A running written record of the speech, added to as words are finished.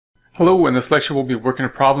Hello, in this lecture we'll be working a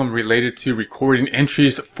problem related to recording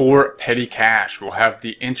entries for petty cash. We'll have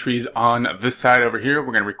the entries on this side over here.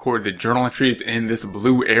 We're going to record the journal entries in this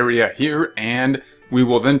blue area here, and we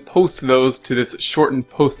will then post those to this shortened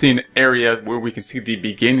posting area where we can see the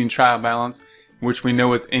beginning trial balance, which we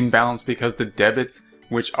know is in balance because the debits,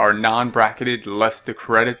 which are non-bracketed, less the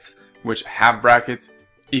credits, which have brackets,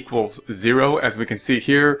 equals 0, as we can see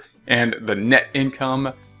here, and the net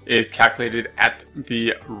income is calculated at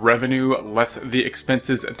the revenue less the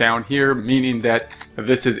expenses down here, meaning that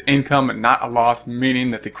this is income, not a loss, meaning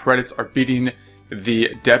that the credits are beating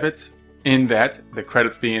the debits, in that the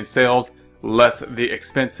credits being sales less the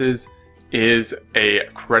expenses is a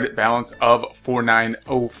credit balance of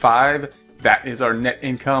 4905. That is our net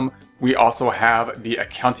income. We also have the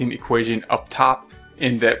accounting equation up top,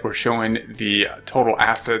 in that we're showing the total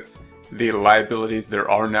assets, the liabilities, there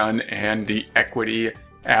are none, and the equity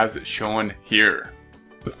as shown here.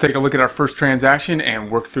 Let's take a look at our first transaction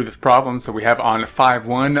and work through this problem. So we have on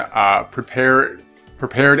 5-1,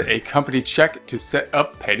 prepared a company check to set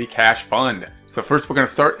up petty cash fund. So first we're going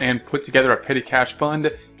to start and put together a petty cash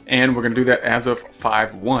fund, and we're going to do that as of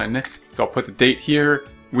 5-1. So I'll put the date here.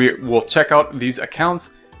 We will check out these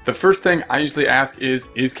accounts. The first thing I usually ask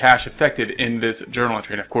is cash affected in this journal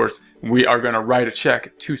entry? And of course, we are going to write a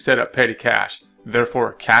check to set up petty cash.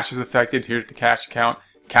 Therefore, cash is affected. Here's the cash account.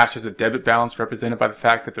 Cash is a debit balance represented by the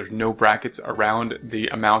fact that there's no brackets around the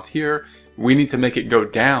amount here. We need to make it go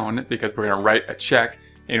down because we're going to write a check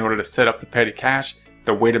in order to set up the petty cash.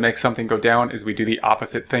 The way to make something go down is we do the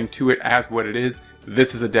opposite thing to it as what it is.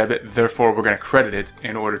 This is a debit, therefore we're going to credit it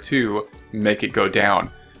in order to make it go down.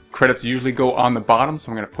 Credits usually go on the bottom,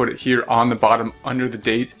 so I'm going to put it here on the bottom under the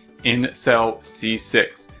date in cell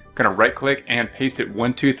C6. I'm going to right click and paste it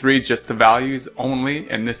 1, 2, 3, just the values only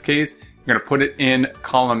in this case. I'm going to put it in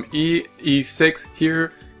column E, E6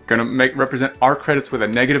 here. Going to represent our credits with a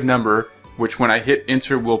negative number, which when I hit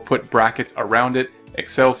enter will put brackets around it.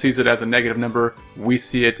 Excel sees it as a negative number. We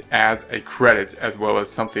see it as a credit, as well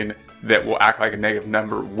as something that will act like a negative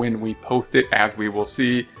number when we post it, as we will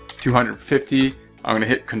see. 250. I'm going to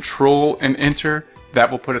hit control and enter.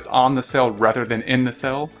 That will put us on the cell rather than in the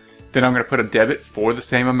cell. Then I'm going to put a debit for the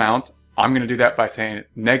same amount. I'm going to do that by saying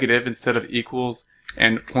negative instead of equals,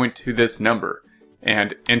 and point to this number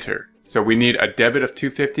and enter. So we need a debit of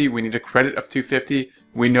 250, we need a credit of 250.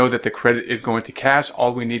 We know that the credit is going to cash.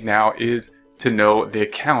 All we need now is to know the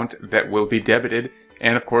account that will be debited,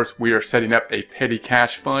 and of course we are setting up a petty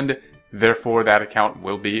cash fund, therefore that account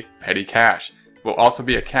will be petty cash. Will also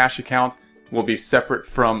be a cash account, will be separate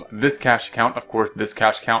from this cash account. Of course, this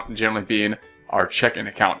cash account generally being our checking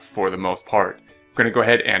account for the most part. I'm going to go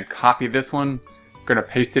ahead and copy this one. Going to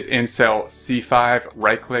paste it in cell C5,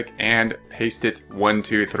 right click and paste it 1,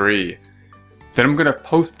 2, 3. Then I'm going to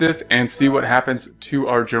post this and see what happens to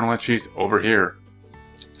our journal entries over here.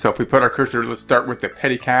 So if we put our cursor, let's start with the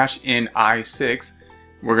petty cash in I6.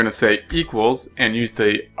 We're going to say equals and use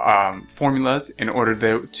the formulas in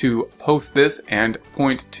order to post this and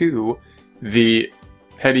point to the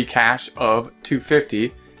petty cash of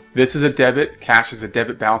 250. This is a debit. Cash is a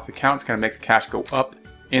debit balance account. It's going to make the cash go up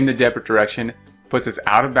in the debit direction. Puts us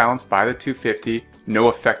out of balance by the 250, no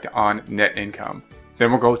effect on net income.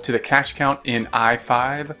 Then we'll go to the cash account in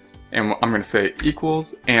I5, and I'm going to say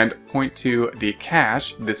equals and point to the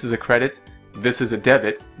cash. This is a credit, this is a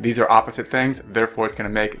debit. These are opposite things, therefore it's going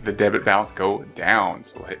to make the debit balance go down.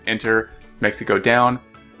 So we'll hit enter, makes it go down,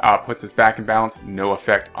 puts us back in balance, no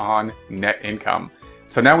effect on net income.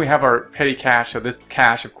 So now we have our petty cash. So this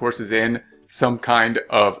cash, of course, is in some kind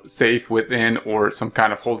of safe within or some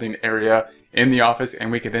kind of holding area in the office,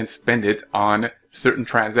 and we can then spend it on certain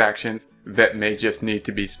transactions that may just need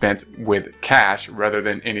to be spent with cash rather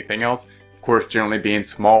than anything else. Of course, generally being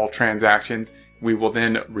small transactions, we will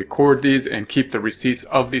then record these and keep the receipts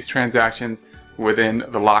of these transactions within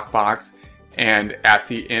the lockbox, and at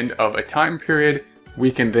the end of a time period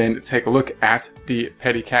we can then take a look at the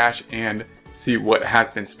petty cash and see what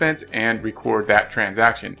has been spent and record that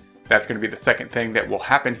transaction. That's going to be the second thing that will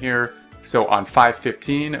happen here. So on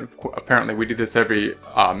 5/15, apparently we do this every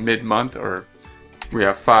mid-month, or we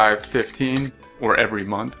have 5/15 or every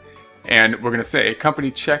month. And we're going to say a company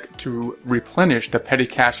check to replenish the petty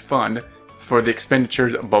cash fund for the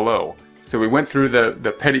expenditures below. So we went through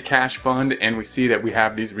the petty cash fund and we see that we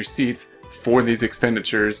have these receipts for these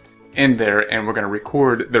expenditures in there, and we're going to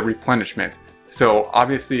record the replenishment. So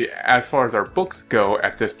obviously, as far as our books go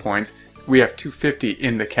at this point, we have 250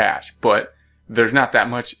 in the cash, but there's not that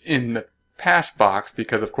much in the cash box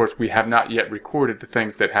because of course we have not yet recorded the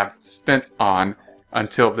things that have spent on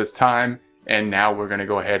until this time, and now we're going to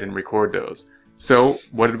go ahead and record those. So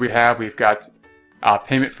what did we have? We've got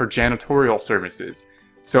payment for janitorial services.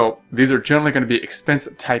 So these are generally going to be expense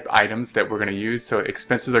type items that we're going to use. So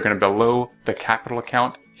expenses are going to be below the capital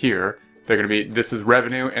account here. They're going to be, this is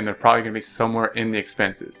revenue, and they're probably going to be somewhere in the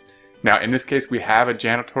expenses. Now in this case we have a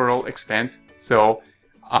janitorial expense, so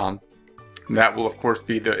that will of course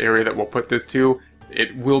be the area that we'll put this to.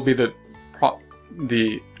 It will be the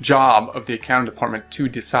job of the accounting department to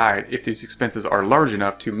decide if these expenses are large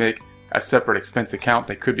enough to make a separate expense account.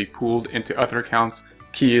 They could be pooled into other accounts.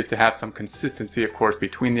 Key is to have some consistency, of course,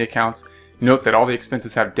 between the accounts. Note that all the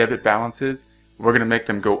expenses have debit balances. We're going to make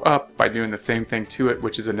them go up by doing the same thing to it,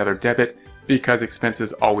 which is another debit, because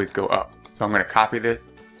expenses always go up. So I'm going to copy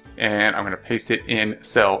this and I'm going to paste it in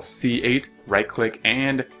cell C8, right click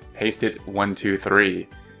and paste it 1, 2, 3.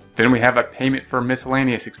 Then we have a payment for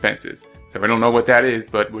miscellaneous expenses. So we don't know what that is,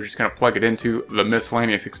 but we're just going to plug it into the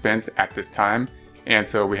miscellaneous expense at this time. And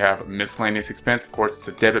so we have miscellaneous expense. Of course, it's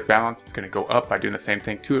a debit balance. It's going to go up by doing the same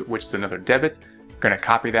thing to it, which is another debit. I'm going to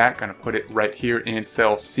copy that, going to put it right here in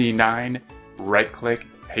cell C9, right click,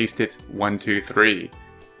 paste it 1, 2, 3.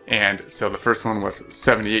 And so the first one was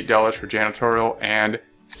 $78 for janitorial and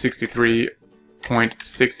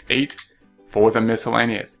 $63.68 for the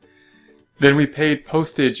miscellaneous. Then we paid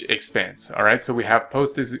postage expense. All right, so we have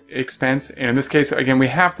postage expense, and in this case, again, we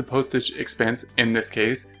have the postage expense in this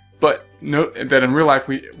case, but note that in real life,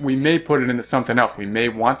 we may put it into something else. We may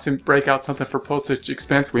want to break out something for postage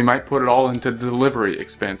expense. We might put it all into delivery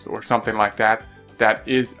expense or something like that. That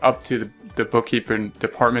is up to the bookkeeping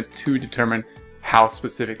department to determine how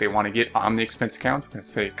specific they want to get on the expense accounts. We're going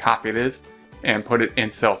to say copy this and put it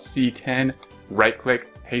in cell C10, right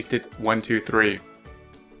click, paste it 1, 2, 3.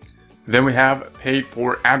 Then we have paid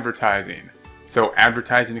for advertising. So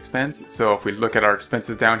advertising expense. So if we look at our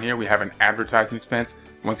expenses down here, we have an advertising expense.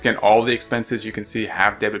 Once again, all the expenses you can see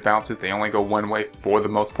have debit balances. They only go one way for the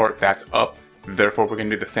most part. That's up. Therefore, we're going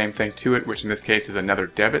to do the same thing to it, which in this case is another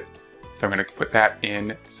debit. So I'm going to put that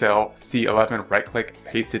in cell C11, right click,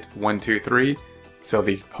 paste it 1, 2, 3. So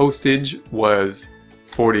the postage was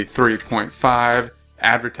 43.5,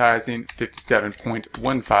 advertising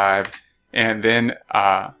 57.15, and then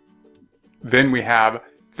we have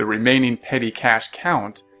the remaining petty cash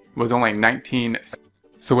count was only 19.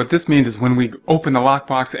 So what this means is when we open the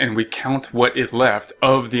lockbox and we count what is left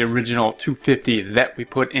of the original 250 that we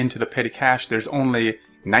put into the petty cash, there's only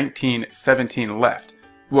 1917 left.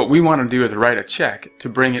 What we want to do is write a check to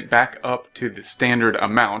bring it back up to the standard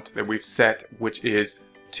amount that we've set, which is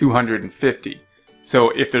 250.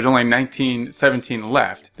 So if there's only 1917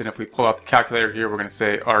 left, then if we pull out the calculator here, we're going to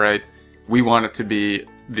say, all right, we want it to be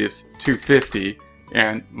this 250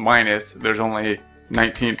 and minus, there's only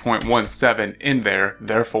 19.17 in there.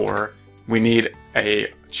 Therefore, we need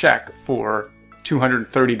a check for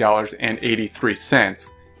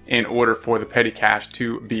 $230.83 in order for the petty cash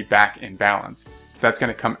to be back in balance. So that's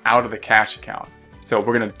going to come out of the cash account. So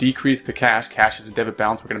we're going to decrease the cash. Cash is a debit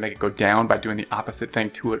balance. We're going to make it go down by doing the opposite thing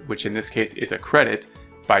to it, which in this case is a credit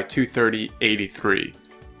by $230.83.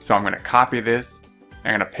 So I'm going to copy this.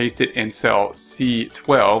 I'm going to paste it in cell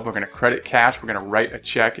C12. We're going to credit cash. We're going to write a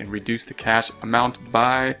check and reduce the cash amount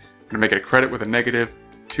by, I'm going to make it a credit with a negative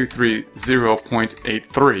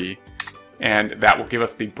 230.83, and that will give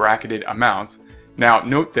us the bracketed amounts. Now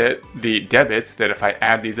note that the debits, that if I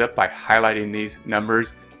add these up by highlighting these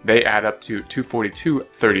numbers, they add up to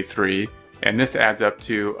 242.33, and this adds up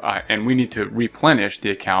to, and we need to replenish the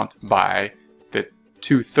account by the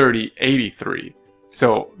 230.83.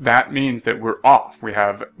 So that means that we're off. We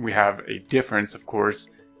have a difference, of course,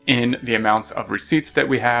 in the amounts of receipts that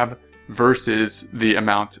we have versus the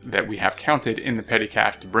amount that we have counted in the petty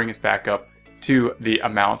cash to bring us back up to the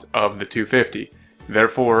amount of the 250.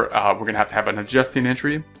 Therefore, we're going to have an adjusting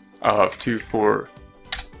entry of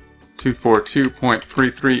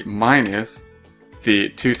 242.33 minus the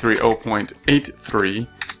 230.83,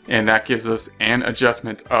 and that gives us an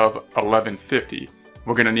adjustment of 1150.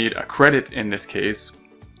 We're going to need a credit in this case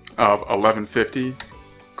of 1150,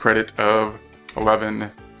 credit of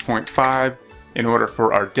 11.5 in order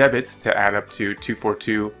for our debits to add up to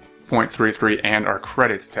 242.33 and our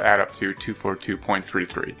credits to add up to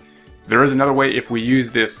 242.33. There is another way if we use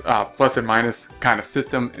this plus and minus kind of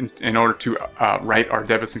system in order to write our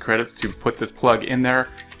debits and credits, to put this plug in there.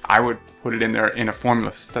 I would put it in there in a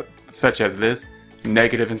formula such as this: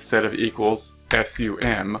 negative instead of equals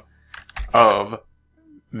SUM of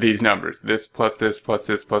these numbers, this plus this plus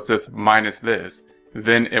this plus this minus this.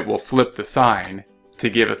 Then it will flip the sign to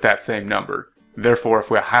give us that same number. Therefore, if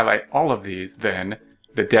we highlight all of these, then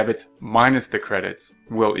the debits minus the credits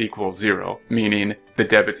will equal 0, meaning the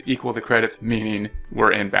debits equal the credits, meaning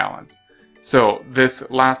we're in balance. So this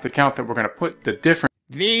last account that we're going to put the difference.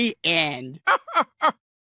 The end.